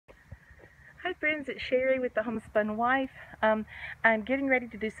Hey friends, it's Sherry with the Homespun Wife. I'm getting ready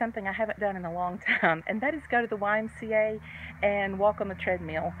to do something I haven't done in a long time, and that is go to the YMCA and walk on the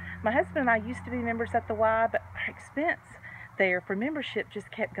treadmill. My husband and I used to be members at the Y, but our expense there for membership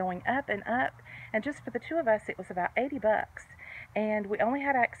just kept going up, and just for the two of us it was about $80. And we only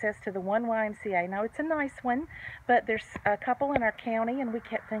had access to the one YMCA. Now it's a nice one, but there's a couple in our county, and we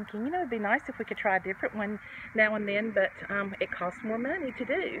kept thinking, it'd be nice if we could try a different one now and then, but it costs more money to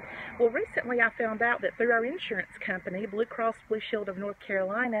do. Well, recently I found out that through our insurance company, Blue Cross Blue Shield of North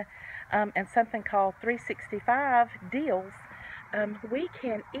Carolina, and something called 365 deals, we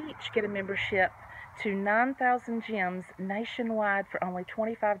can each get a membership to 9,000 gyms nationwide for only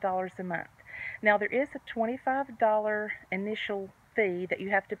 $25 a month. Now, there is a $25 initial fee that you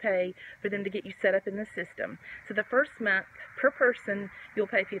have to pay for them to get you set up in the system. So the first month, per person, you'll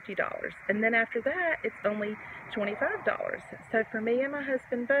pay $50. And then after that, it's only $25. So for me and my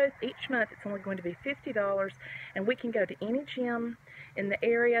husband both, each month it's only going to be $50, and we can go to any gym in the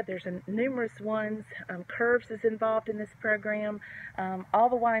area. There's numerous ones. Curves is involved in this program. All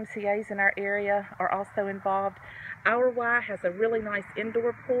the YMCAs in our area are also involved. Our Y has a really nice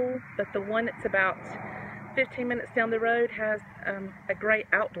indoor pool, but the one that's about 15 minutes down the road has a great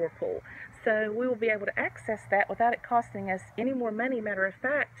outdoor pool. So we will be able to access that without it costing us any more money. Matter of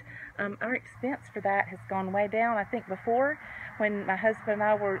fact, our expense for that has gone way down. I think before, when my husband and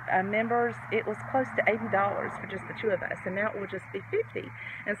I were members, it was close to $80 for just the two of us, and now it will just be $50.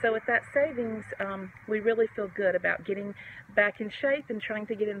 And so with that savings, we really feel good about getting back in shape and trying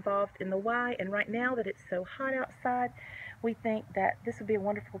to get involved in the Y. And right now that it's so hot outside, we think that this would be a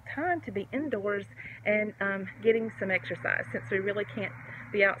wonderful time to be indoors and getting some exercise, since we really can't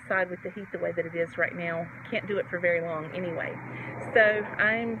be outside with the heat the way that it is right now. Can't do it for very long anyway. So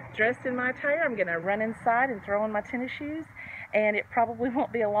I'm dressed in my attire. I'm going to run inside and throw on my tennis shoes, and it probably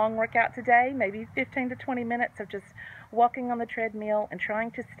won't be a long workout today, maybe 15 to 20 minutes of just walking on the treadmill and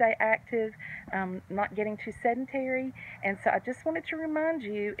trying to stay active, not getting too sedentary. And so I just wanted to remind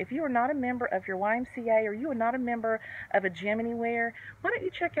you, if you are not a member of your YMCA, or you are not a member of a gym anywhere, why don't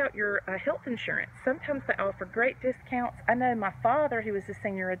you check out your health insurance? Sometimes they offer great discounts. I know my father, who is a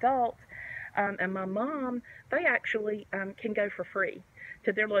senior adult, and my mom, they actually can go for free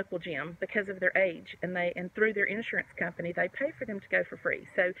to their local gym because of their age, and through their insurance company, they pay for them to go for free.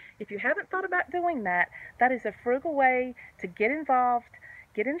 So if you haven't thought about doing that, that is a frugal way to get involved,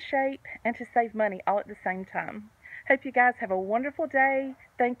 get in shape, and to save money all at the same time. Hope you guys have a wonderful day.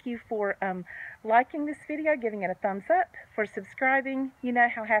 Thank you for liking this video, giving it a thumbs up, for subscribing. You know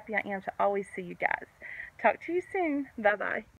how happy I am to always see you guys. Talk to you soon. Bye-bye.